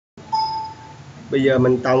Bây giờ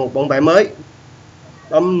mình tạo một bản vẽ mới,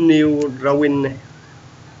 bấm New Drawing này.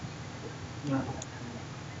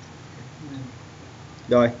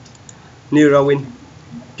 Rồi New Drawing,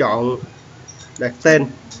 chọn đặt tên,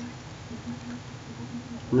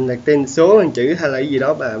 mình đặt tên số, hình chữ hay là cái gì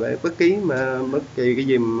đó, bà bất kỳ cái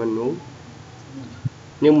gì mà mình muốn.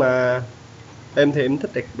 Nhưng mà em thì em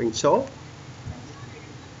thích đặt bằng số.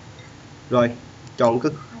 Rồi chọn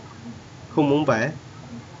cái khung muốn vẽ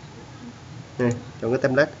này, chọn cái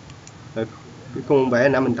template. Rồi, cái khung muốn vẽ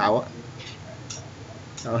nãy mình tạo á,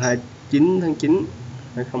 tạo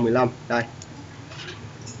 29/9/2015 đây.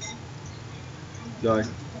 Rồi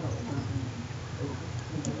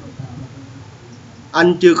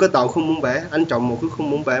anh chưa có tạo khung muốn vẽ, anh chọn một cái khung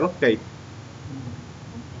muốn vẽ bất kỳ.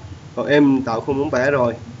 Còn em tạo khung muốn vẽ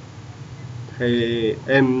rồi thì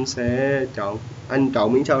em sẽ chọn, anh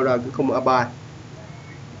chọn miếng sau ra cái khung A3.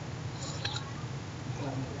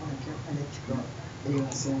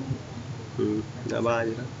 A3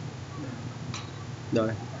 gì đó.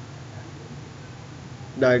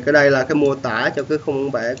 Rồi cái đây là cái mô tả cho cái khung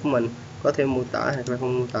muốn vẽ của mình, có thêm mô tả hoặc là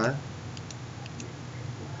không mô tả.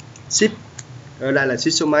 Ship ở đây là ship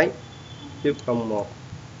số mấy, ship 01.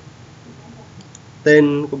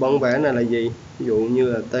 Tên của bản vẽ này là gì? Ví dụ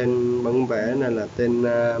như là tên bản vẽ này là tên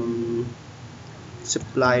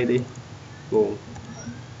supply đi, nguồn,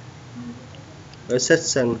 ở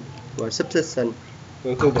section và subsection,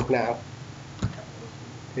 ở khu vực nào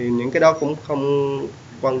thì những cái đó cũng không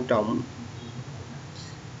quan trọng.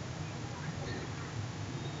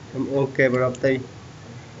 OK property,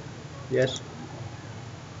 yes.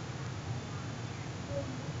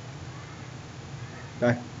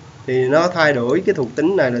 Rồi thì nó thay đổi cái thuộc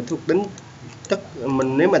tính này là thuộc tính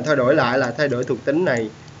mình, nếu mình thay đổi lại là thay đổi thuộc tính này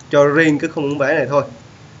cho riêng cái khung vẽ này thôi,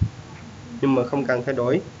 nhưng mà không cần thay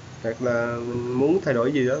đổi, hoặc là mình muốn thay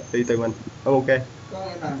đổi gì đó tùy mình. OK. Có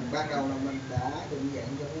nghĩa là ban đầu là mình đã định dạng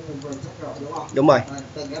cho cái nguyên vần sách rồi đúng không? Đúng rồi.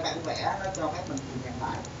 Từng cái bản vẽ nó cho phép mình định dạng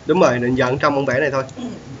lại. Đúng rồi, định dạng trong bản vẽ này thôi.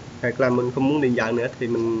 Hoặc là mình không muốn định dạng nữa thì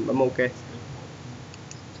mình bấm OK.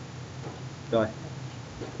 Rồi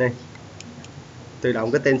đây, tự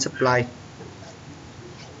động cái tên supply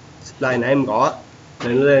nãy em gõ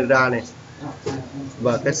để nó lên ra này,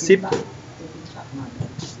 và cái ship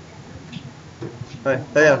thôi,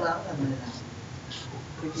 thấy không?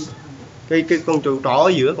 Cái con trỏ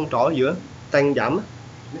ở giữa, tăng giảm á.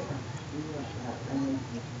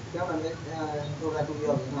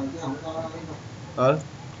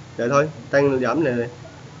 Vậy thôi, tăng giảm này.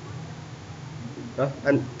 Đó,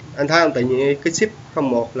 anh thấy không, tự nhiên cái ship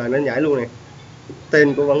 01 là nó nhảy luôn này,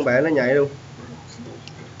 tên của bản vẽ nó nhảy luôn.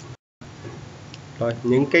 Rồi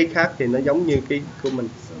những cái khác thì nó giống như cái của mình.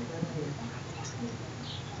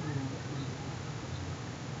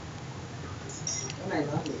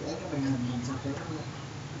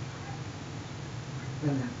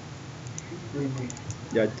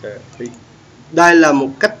 Giờ đây là một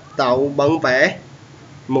cách tạo bản vẽ,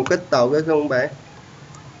 một cách tạo cái khung vẽ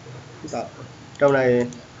trong này.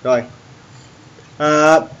 Rồi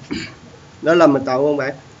đó là mình tạo bản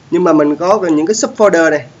vẽ, nhưng mà mình có những cái subfolder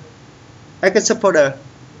này. Cái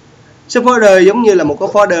subfolder giống như là một cái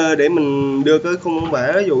folder để mình đưa cái khung bản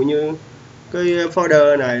vẽ. Ví dụ như cái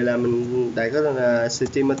folder này là mình đặt cái là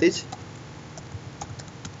schematic,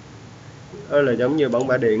 đó là giống như bản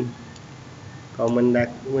vẽ điện. Còn mình đặt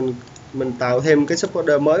mình tạo thêm cái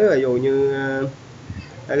subfolder mới, ví dụ như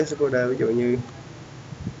cái subfolder, ví dụ như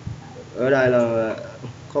ở đây là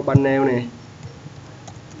có panel này,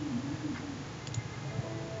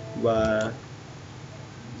 và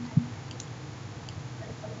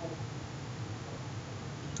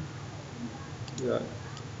rồi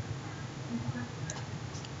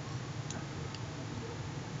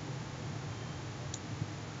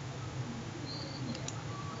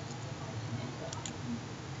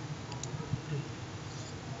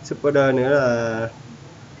subfolder nữa là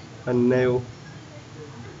panel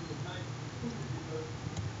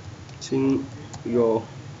single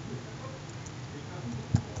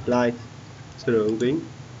line số lượng tuyến.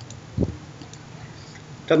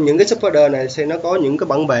 Trong những cái subfolder này sẽ nó có những cái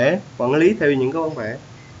bản vẽ, quản lý theo những cái bản vẽ.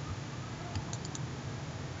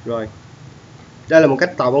 Rồi đây là một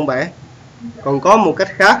cách tạo bản vẽ. Còn có một cách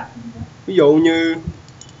khác, ví dụ như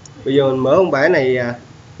bây giờ mình mở bản vẽ này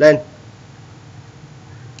lên.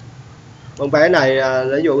 Bản vẽ này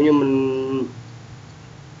ví dụ như mình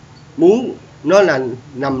muốn nó là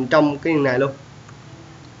nằm trong cái này luôn,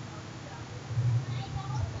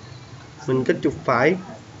 mình kích chuột phải,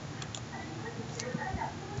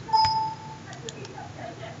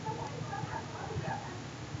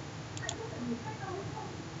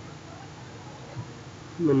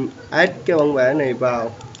 mình add cái bản vẽ này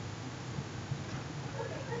vào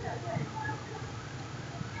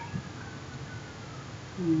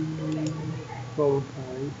không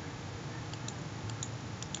phải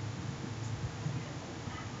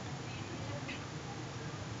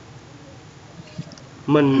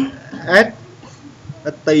mình add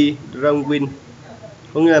drawing,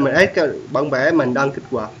 có nghĩa là mình add cái bản vẽ mình đang kích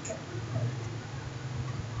hoạt,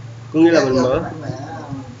 có nghĩa là mình mở,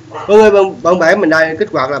 có nghĩa bản vẽ mình đang kích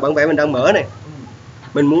hoạt là bản vẽ mình đang mở này.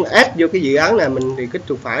 Mình muốn add vô cái dự án này, mình thì kích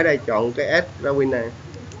chuột phải đây, chọn cái add drawing này,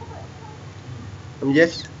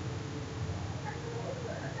 yes.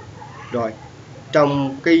 Rồi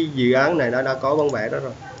trong cái dự án này nó đã có bản vẽ đó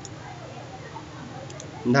rồi,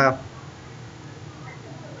 mình thấy không?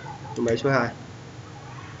 Bản vẽ số 2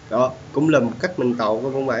 đó cũng là một cách mình tạo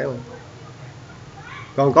cái bản vẽ mà.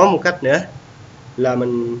 Còn có một cách nữa là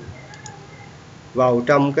mình vào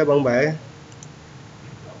trong cái bản vẽ,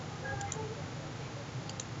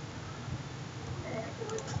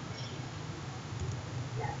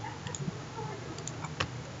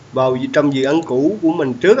 vào trong dự án cũ của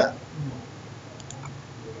mình trước á,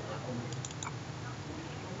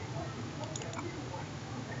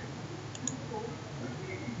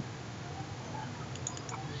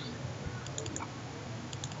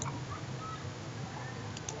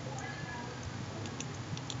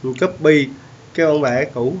 mình copy cái bản vẽ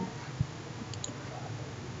cũ,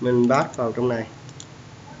 mình paste vào trong này,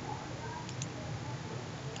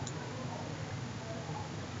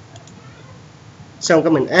 xong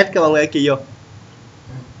cái mình add cái bản vẽ kia vô,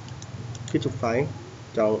 cái chuột phải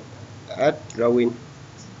chọn add drawing,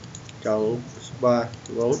 chọn 3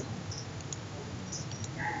 4,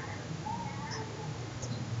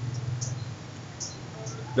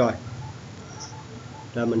 rồi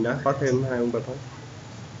là mình đã có thêm 2 bản vẽ.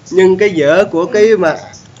 Nhưng cái dở của cái mà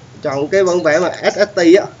chọn cái bản vẽ mà SST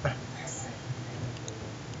á,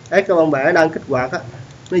 cái bản vẽ đang kích hoạt á,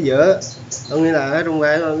 nó dở, có nghĩa là ở trong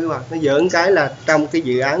vẽ kích hoạt nó dở cái là trong cái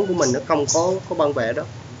dự án của mình nó không có bản vẽ đó,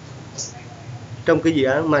 trong cái dự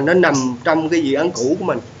án mà nó nằm trong cái dự án cũ của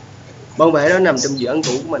mình, bản vẽ đó nằm trong dự án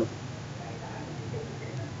cũ của mình,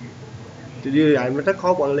 thì như vậy nó rất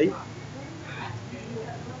khó quản lý,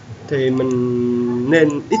 thì mình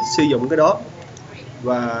nên ít sử dụng cái đó,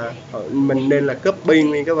 và mình nên là copy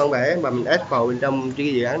nguyên cái bản vẽ mà mình add vào bên trong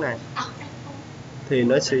cái dự án này thì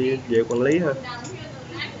nó sẽ dễ quản lý hơn.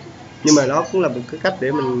 Nhưng mà đó cũng là một cái cách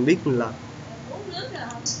để mình biết mình làm.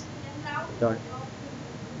 Rồi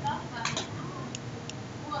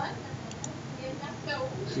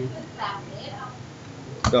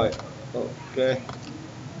rồi ok,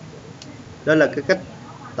 đó là cái cách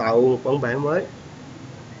tạo một bản vẽ mới.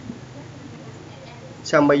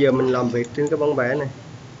 Xong bây giờ mình làm việc trên cái bản vẽ này.